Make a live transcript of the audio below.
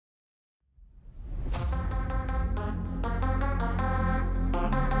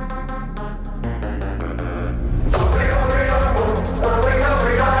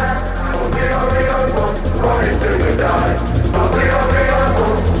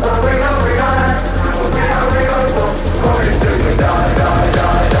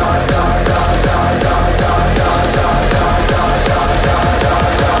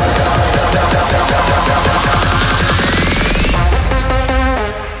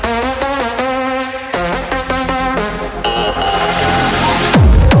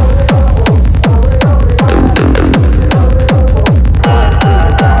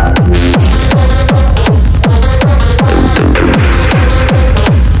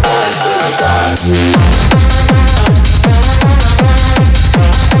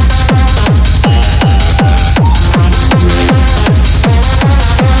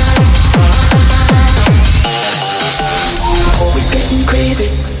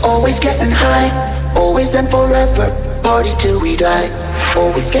always getting high, always and forever, party till we die.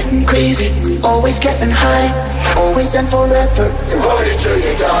 Always getting crazy, always getting high, always and forever, party till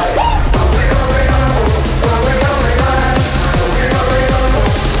you die.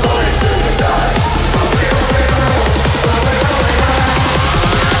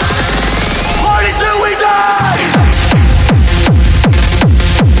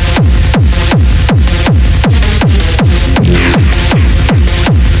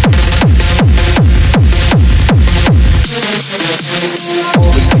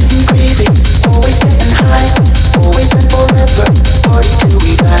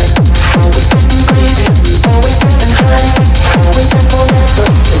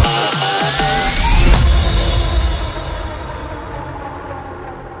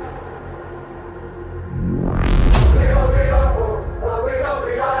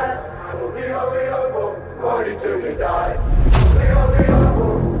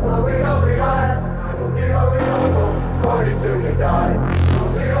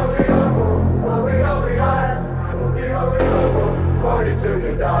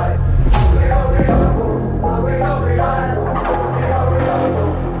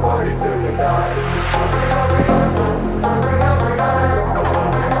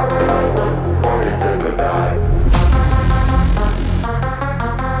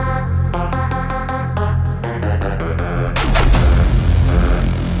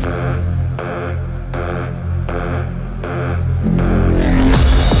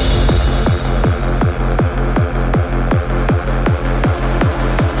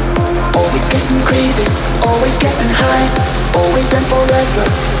 Always getting high, always and forever,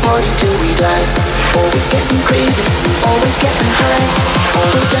 party till we die. Always getting crazy, always getting high,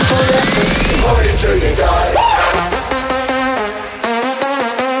 always and forever, party till you die.